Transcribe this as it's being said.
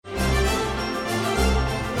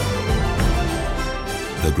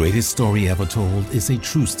The greatest story ever told is a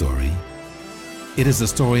true story. It is a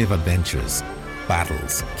story of adventures,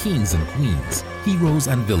 battles, kings and queens, heroes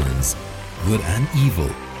and villains, good and evil,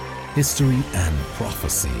 history and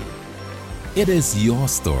prophecy. It is your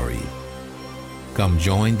story. Come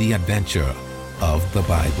join the adventure of the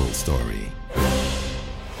Bible story.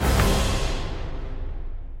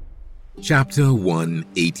 Chapter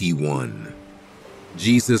 181.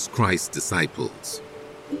 Jesus Christ's Disciples.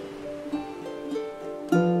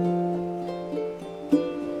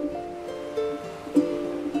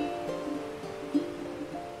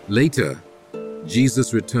 Later,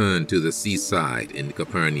 Jesus returned to the seaside in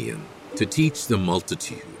Capernaum to teach the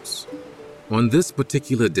multitudes. On this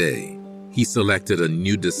particular day, he selected a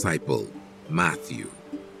new disciple, Matthew.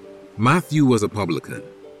 Matthew was a publican.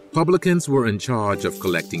 Publicans were in charge of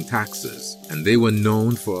collecting taxes, and they were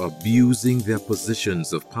known for abusing their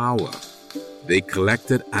positions of power. They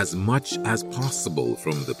collected as much as possible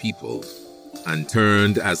from the people and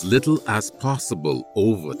turned as little as possible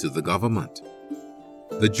over to the government.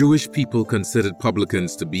 The Jewish people considered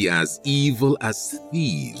publicans to be as evil as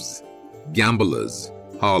thieves, gamblers,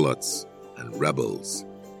 harlots, and rebels.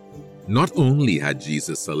 Not only had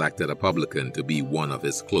Jesus selected a publican to be one of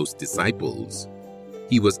his close disciples,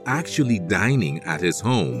 he was actually dining at his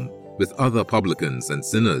home with other publicans and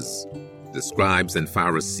sinners. The scribes and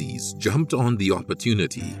Pharisees jumped on the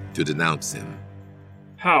opportunity to denounce him.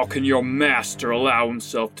 How can your master allow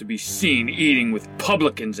himself to be seen eating with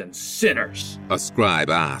publicans and sinners? A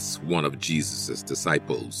scribe asked one of Jesus'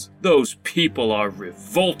 disciples. Those people are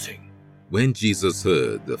revolting. When Jesus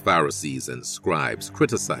heard the Pharisees and scribes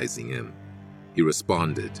criticizing him, he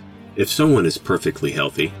responded, If someone is perfectly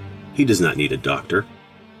healthy, he does not need a doctor.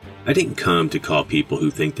 I didn't come to call people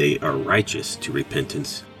who think they are righteous to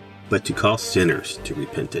repentance, but to call sinners to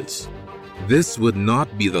repentance. This would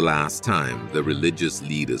not be the last time the religious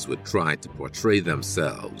leaders would try to portray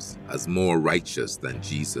themselves as more righteous than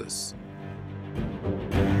Jesus.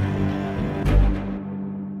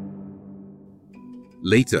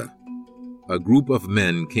 Later, a group of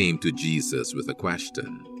men came to Jesus with a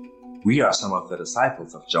question. We are some of the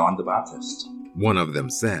disciples of John the Baptist. One of them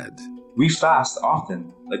said, We fast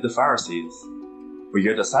often, like the Pharisees, but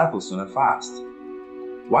your disciples do not fast.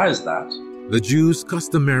 Why is that? The Jews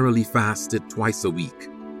customarily fasted twice a week.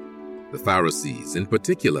 The Pharisees, in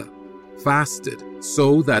particular, fasted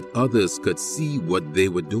so that others could see what they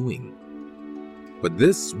were doing. But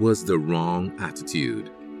this was the wrong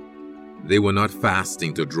attitude. They were not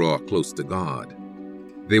fasting to draw close to God.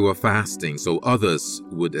 They were fasting so others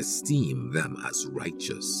would esteem them as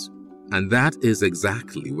righteous. And that is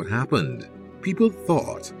exactly what happened. People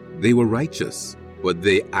thought they were righteous, but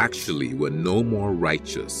they actually were no more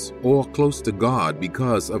righteous or close to God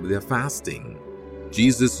because of their fasting.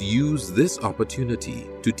 Jesus used this opportunity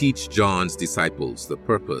to teach John's disciples the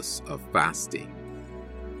purpose of fasting.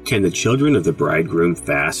 Can the children of the bridegroom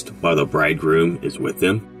fast while the bridegroom is with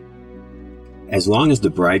them? As long as the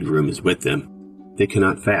bridegroom is with them, they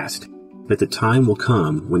cannot fast. But the time will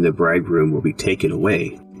come when the bridegroom will be taken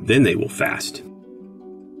away. Then they will fast.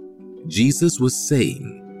 Jesus was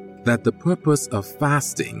saying that the purpose of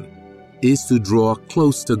fasting is to draw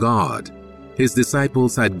close to God. His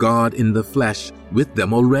disciples had God in the flesh with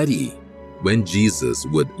them already. When Jesus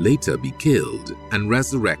would later be killed and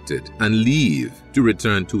resurrected and leave to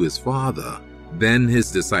return to his Father, then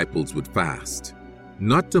his disciples would fast,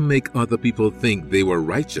 not to make other people think they were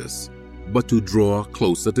righteous, but to draw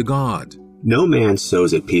closer to God. No man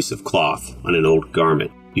sews a piece of cloth on an old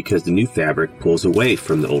garment, because the new fabric pulls away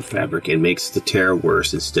from the old fabric and makes the tear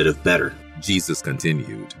worse instead of better. Jesus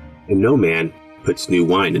continued, And no man puts new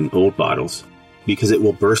wine in old bottles, because it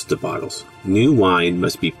will burst the bottles. New wine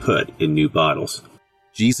must be put in new bottles.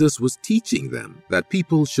 Jesus was teaching them that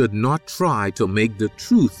people should not try to make the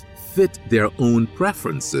truth fit their own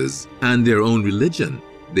preferences and their own religion.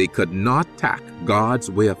 They could not tack God's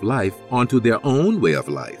way of life onto their own way of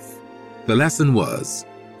life. The lesson was,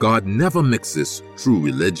 God never mixes true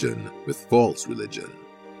religion with false religion.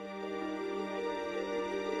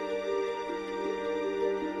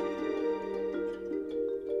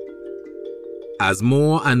 As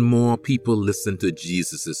more and more people listened to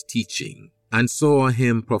Jesus' teaching and saw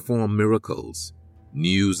him perform miracles,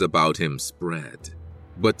 news about him spread.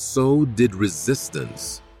 But so did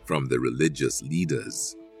resistance from the religious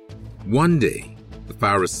leaders. One day, the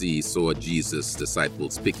Pharisees saw Jesus'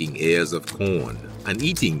 disciples picking ears of corn and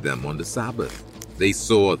eating them on the Sabbath. They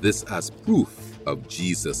saw this as proof of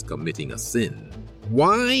Jesus committing a sin.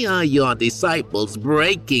 Why are your disciples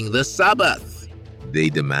breaking the Sabbath? They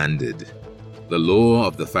demanded. The law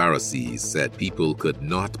of the Pharisees said people could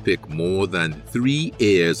not pick more than 3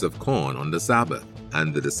 ears of corn on the Sabbath,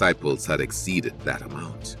 and the disciples had exceeded that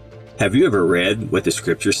amount. Have you ever read what the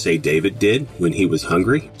scriptures say David did when he was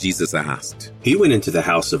hungry? Jesus asked. He went into the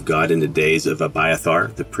house of God in the days of Abiathar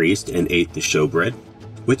the priest and ate the showbread,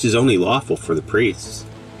 which is only lawful for the priests,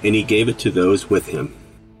 and he gave it to those with him.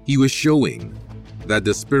 He was showing that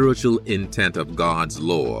the spiritual intent of God's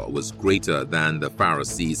law was greater than the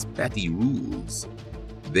Pharisees' petty rules.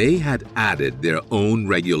 They had added their own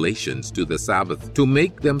regulations to the Sabbath to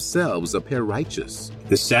make themselves appear righteous.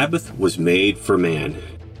 The Sabbath was made for man,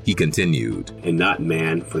 he continued, and not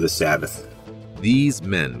man for the Sabbath. These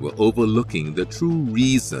men were overlooking the true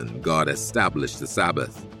reason God established the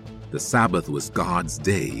Sabbath. The Sabbath was God's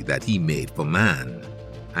day that he made for man,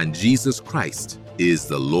 and Jesus Christ is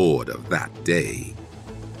the Lord of that day.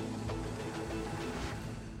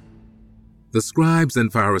 The scribes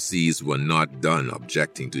and Pharisees were not done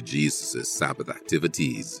objecting to Jesus' Sabbath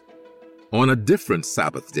activities. On a different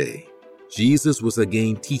Sabbath day, Jesus was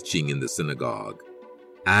again teaching in the synagogue.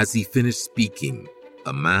 As he finished speaking,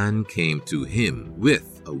 a man came to him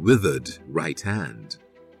with a withered right hand.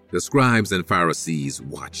 The scribes and Pharisees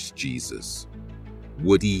watched Jesus.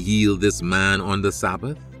 Would he heal this man on the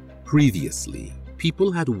Sabbath? Previously,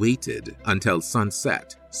 people had waited until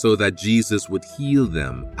sunset so that Jesus would heal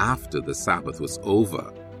them after the Sabbath was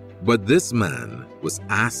over. But this man was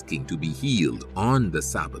asking to be healed on the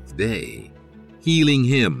Sabbath day. Healing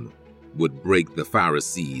him would break the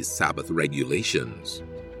Pharisees' Sabbath regulations.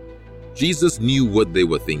 Jesus knew what they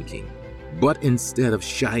were thinking, but instead of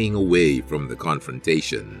shying away from the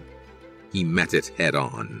confrontation, he met it head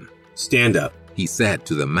on. "Stand up," he said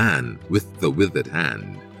to the man with the withered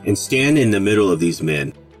hand, "and stand in the middle of these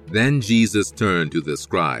men." Then Jesus turned to the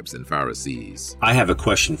scribes and Pharisees. "I have a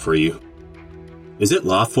question for you. Is it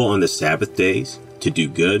lawful on the Sabbath days to do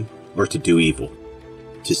good or to do evil,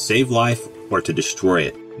 to save life or to destroy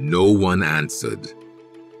it?" No one answered.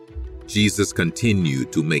 Jesus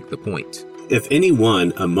continued to make the point. "If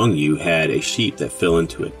anyone among you had a sheep that fell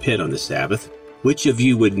into a pit on the Sabbath, which of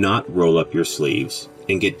you would not roll up your sleeves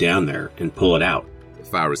and get down there and pull it out?" The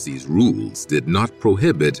Pharisees' rules did not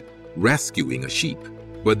prohibit rescuing a sheep,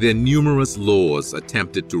 but their numerous laws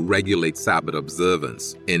attempted to regulate Sabbath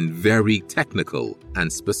observance in very technical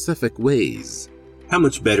and specific ways. "How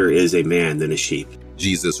much better is a man than a sheep?"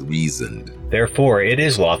 Jesus reasoned. "Therefore it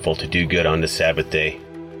is lawful to do good on the Sabbath day."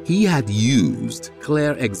 He had used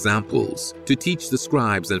clear examples to teach the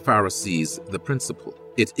scribes and Pharisees the principle.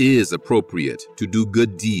 It is appropriate to do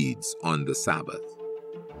good deeds on the Sabbath.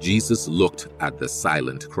 Jesus looked at the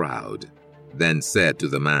silent crowd, then said to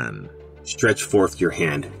the man, "Stretch forth your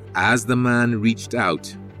hand." As the man reached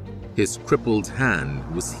out, his crippled hand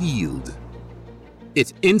was healed.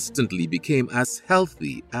 It instantly became as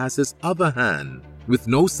healthy as his other hand, with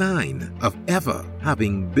no sign of ever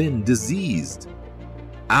having been diseased.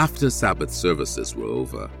 After Sabbath services were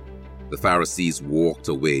over, the Pharisees walked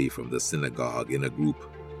away from the synagogue in a group.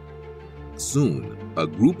 Soon, a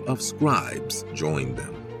group of scribes joined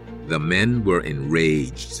them. The men were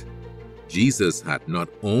enraged. Jesus had not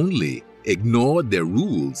only ignored their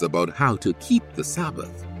rules about how to keep the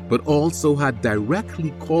Sabbath, but also had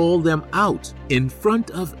directly called them out in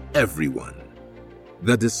front of everyone.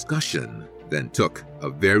 The discussion then took a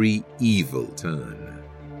very evil turn.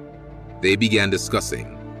 They began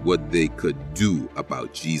discussing what they could do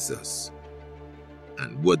about Jesus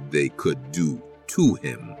and what they could do to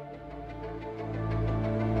him.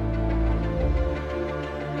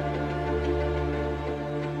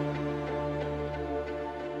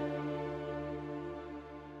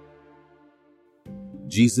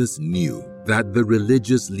 Jesus knew that the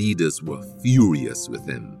religious leaders were furious with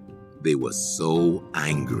him. They were so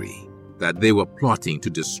angry that they were plotting to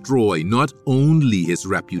destroy not only his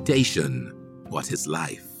reputation, but his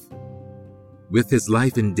life. With his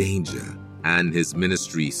life in danger and his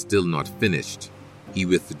ministry still not finished, he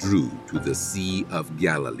withdrew to the Sea of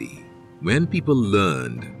Galilee. When people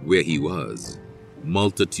learned where he was,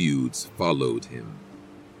 multitudes followed him.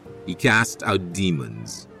 He cast out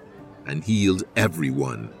demons and healed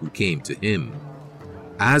everyone who came to him.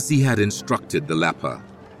 As he had instructed the leper,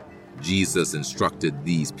 Jesus instructed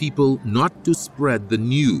these people not to spread the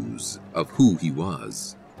news of who he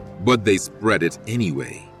was, but they spread it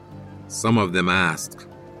anyway. Some of them asked,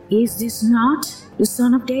 "Is this not the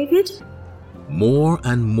Son of David?" More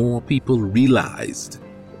and more people realized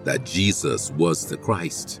that Jesus was the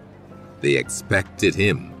Christ. They expected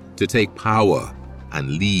him to take power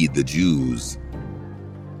and lead the Jews.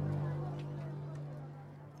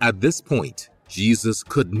 At this point, Jesus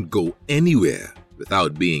couldn't go anywhere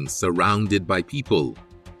without being surrounded by people,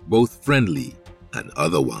 both friendly and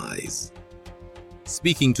otherwise.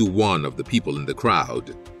 Speaking to one of the people in the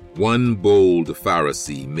crowd, one bold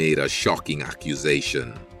Pharisee made a shocking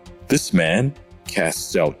accusation. This man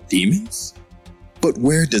casts out demons? But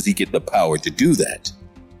where does he get the power to do that?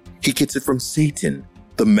 He gets it from Satan,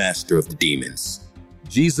 the master of the demons.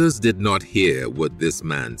 Jesus did not hear what this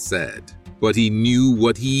man said, but he knew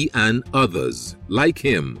what he and others like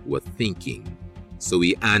him were thinking. So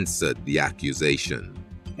he answered the accusation.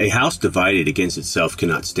 A house divided against itself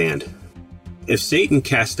cannot stand. If Satan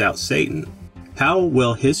cast out Satan, how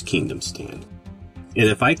will his kingdom stand? And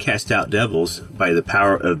if I cast out devils by the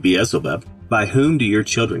power of Beelzebub, by whom do your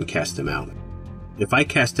children cast them out? If I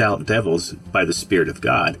cast out devils by the Spirit of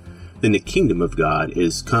God, then the kingdom of God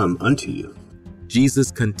is come unto you.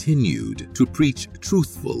 Jesus continued to preach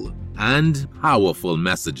truthful and powerful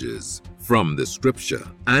messages from the scripture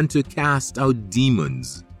and to cast out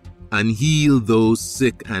demons and heal those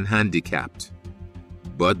sick and handicapped.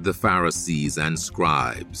 But the Pharisees and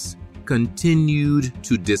scribes continued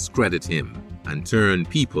to discredit him and turn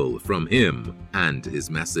people from him and his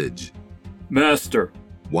message. Master,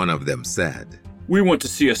 one of them said, we want to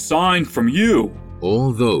see a sign from you.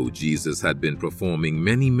 Although Jesus had been performing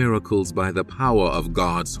many miracles by the power of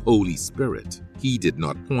God's Holy Spirit, he did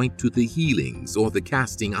not point to the healings or the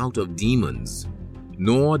casting out of demons,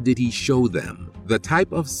 nor did he show them the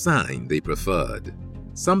type of sign they preferred,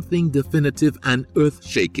 something definitive and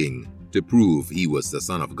earth-shaking to prove he was the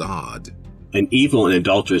Son of God. An evil and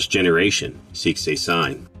adulterous generation seeks a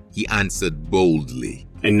sign, he answered boldly,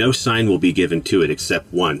 and no sign will be given to it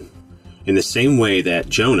except one. In the same way that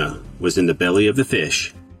Jonah was in the belly of the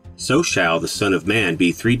fish, so shall the Son of Man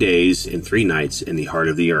be 3 days and 3 nights in the heart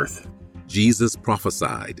of the earth. Jesus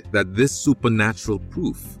prophesied that this supernatural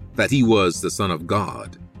proof that he was the Son of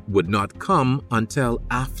God would not come until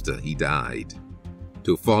after he died.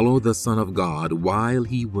 To follow the Son of God while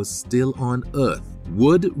he was still on earth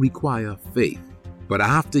would require faith, but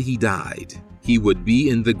after he died, he would be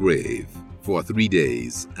in the grave for 3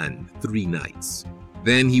 days and 3 nights.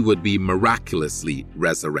 Then he would be miraculously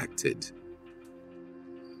resurrected.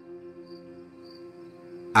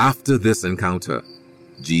 After this encounter,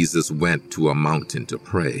 Jesus went to a mountain to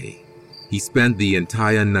pray. He spent the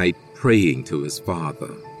entire night praying to his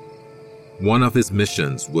Father. One of his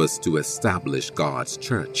missions was to establish God's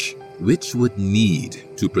church, which would need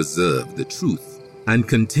to preserve the truth and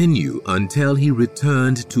continue until he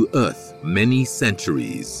returned to earth many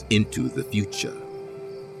centuries into the future.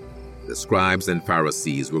 The scribes and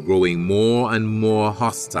Pharisees were growing more and more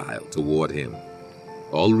hostile toward him.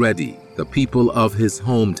 Already, the people of his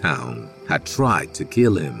hometown had tried to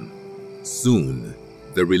kill him. Soon,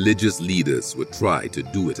 the religious leaders would try to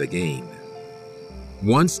do it again.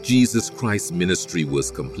 Once Jesus Christ's ministry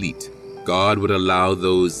was complete, God would allow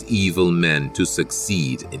those evil men to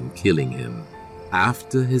succeed in killing him.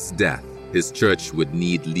 After his death, his church would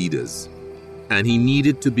need leaders, and he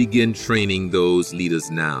needed to begin training those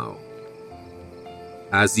leaders now.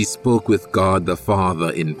 As he spoke with God the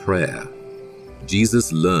Father in prayer,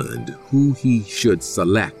 Jesus learned who he should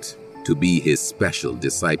select to be his special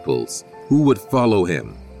disciples, who would follow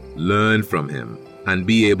him, learn from him, and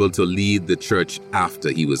be able to lead the church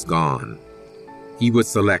after he was gone. He would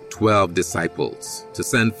select 12 disciples to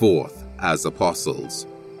send forth as apostles.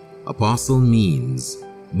 Apostle means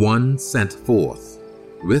one sent forth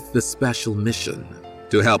with the special mission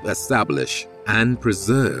to help establish and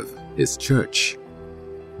preserve his church.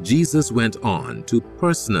 Jesus went on to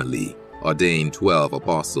personally ordain 12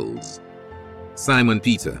 apostles: Simon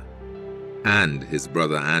Peter and his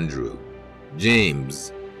brother Andrew,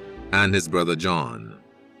 James and his brother John,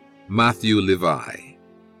 Matthew Levi,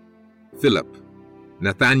 Philip,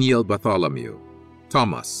 Nathanael Bartholomew,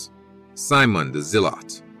 Thomas, Simon the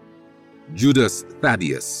Zealot, Judas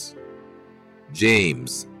Thaddeus,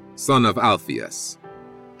 James, son of Alphaeus,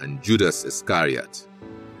 and Judas Iscariot.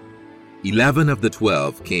 11 of the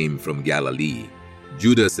 12 came from Galilee.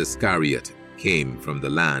 Judas Iscariot came from the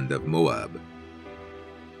land of Moab.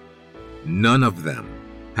 None of them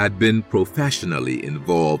had been professionally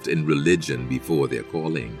involved in religion before their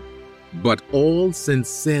calling, but all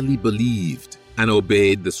sincerely believed and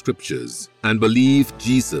obeyed the scriptures and believed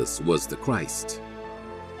Jesus was the Christ.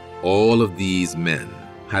 All of these men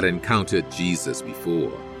had encountered Jesus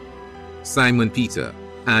before. Simon Peter,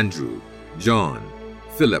 Andrew, John,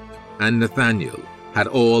 Philip, and Nathanael had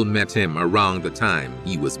all met him around the time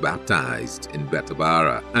he was baptized in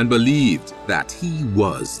Bethabara and believed that he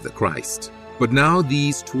was the Christ. But now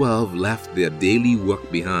these 12 left their daily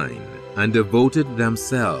work behind and devoted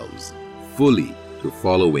themselves fully to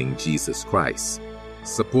following Jesus Christ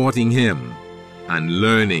supporting him and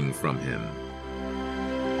learning from him.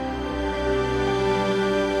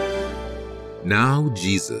 Now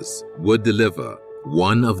Jesus would deliver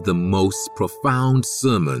one of the most profound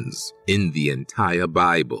sermons in the entire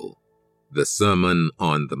Bible, the Sermon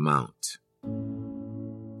on the Mount.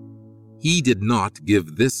 He did not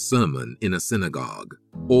give this sermon in a synagogue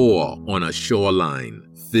or on a shoreline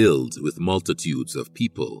filled with multitudes of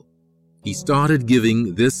people. He started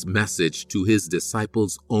giving this message to his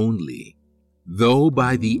disciples only, though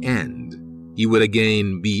by the end he would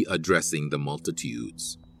again be addressing the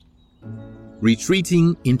multitudes.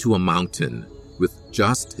 Retreating into a mountain with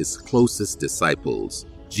just his closest disciples,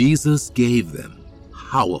 Jesus gave them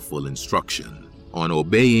powerful instruction on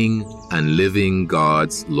obeying and living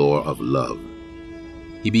God's law of love.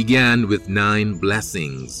 He began with 9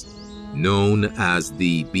 blessings known as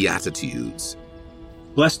the Beatitudes.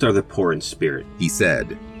 Blessed are the poor in spirit, he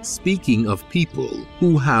said, speaking of people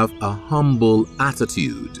who have a humble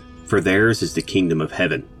attitude. For theirs is the kingdom of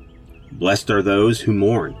heaven. Blessed are those who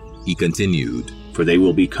mourn, he continued, for they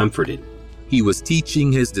will be comforted. He was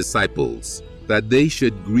teaching his disciples that they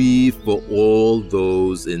should grieve for all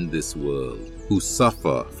those in this world who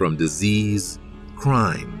suffer from disease,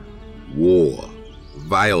 crime, war,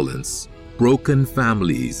 violence, broken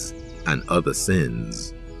families, and other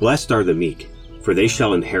sins. Blessed are the meek, for they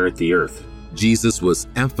shall inherit the earth. Jesus was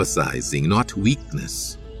emphasizing not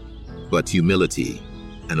weakness, but humility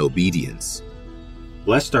and obedience.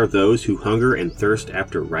 Blessed are those who hunger and thirst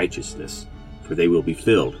after righteousness, for they will be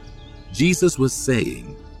filled. Jesus was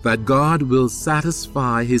saying that God will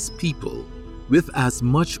satisfy his people with as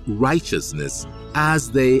much righteousness as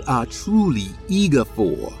they are truly eager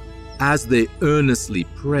for, as they earnestly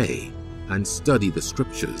pray and study the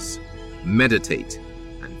scriptures, meditate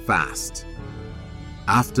and fast.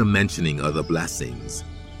 After mentioning other blessings,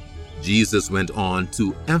 Jesus went on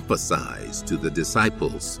to emphasize to the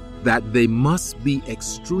disciples that they must be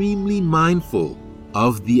extremely mindful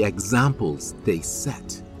of the examples they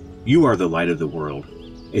set. You are the light of the world.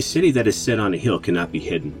 A city that is set on a hill cannot be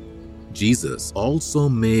hidden. Jesus also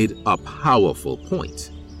made a powerful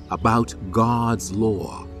point about God's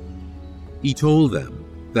law. He told them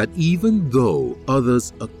that even though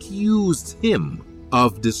others accused him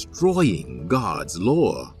of destroying God's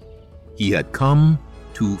law, he had come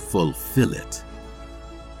to fulfill it.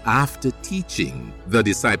 After teaching the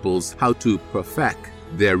disciples how to perfect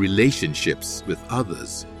their relationships with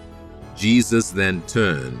others, Jesus then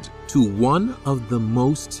turned to one of the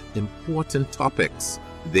most important topics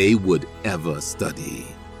they would ever study: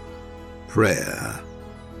 prayer.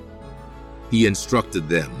 He instructed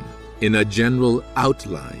them in a general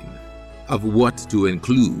outline of what to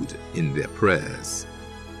include in their prayers.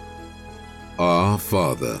 Our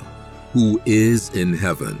Father, who is in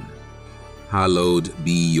heaven, hallowed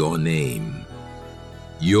be your name.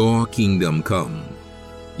 Your kingdom come,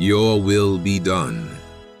 your will be done,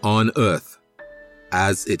 on earth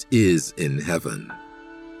as it is in heaven.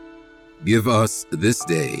 Give us this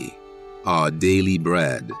day our daily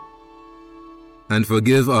bread, and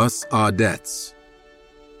forgive us our debts,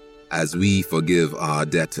 as we forgive our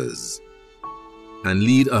debtors. And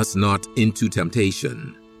lead us not into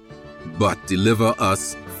temptation, but deliver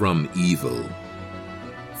us from evil.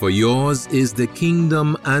 For yours is the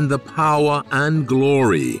kingdom and the power and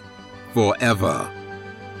glory forever.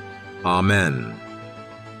 Amen.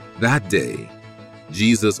 That day,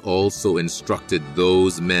 Jesus also instructed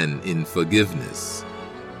those men in forgiveness,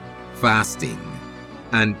 fasting,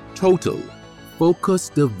 and total,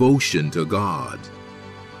 focused devotion to God.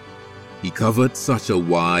 He covered such a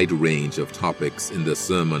wide range of topics in the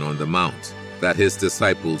Sermon on the Mount that his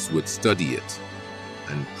disciples would study it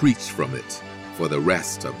and preach from it for the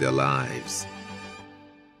rest of their lives.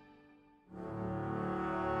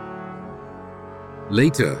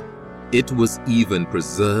 Later, it was even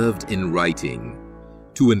preserved in writing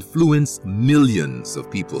to influence millions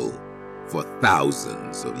of people for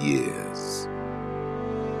thousands of years.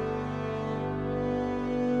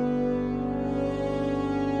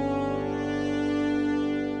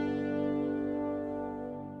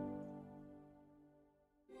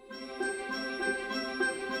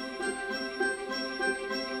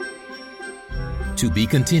 To be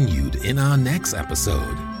continued in our next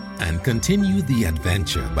episode, and continue the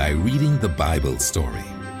adventure by reading the Bible story.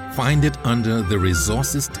 Find it under the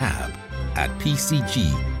Resources tab at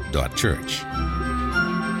pcg.church.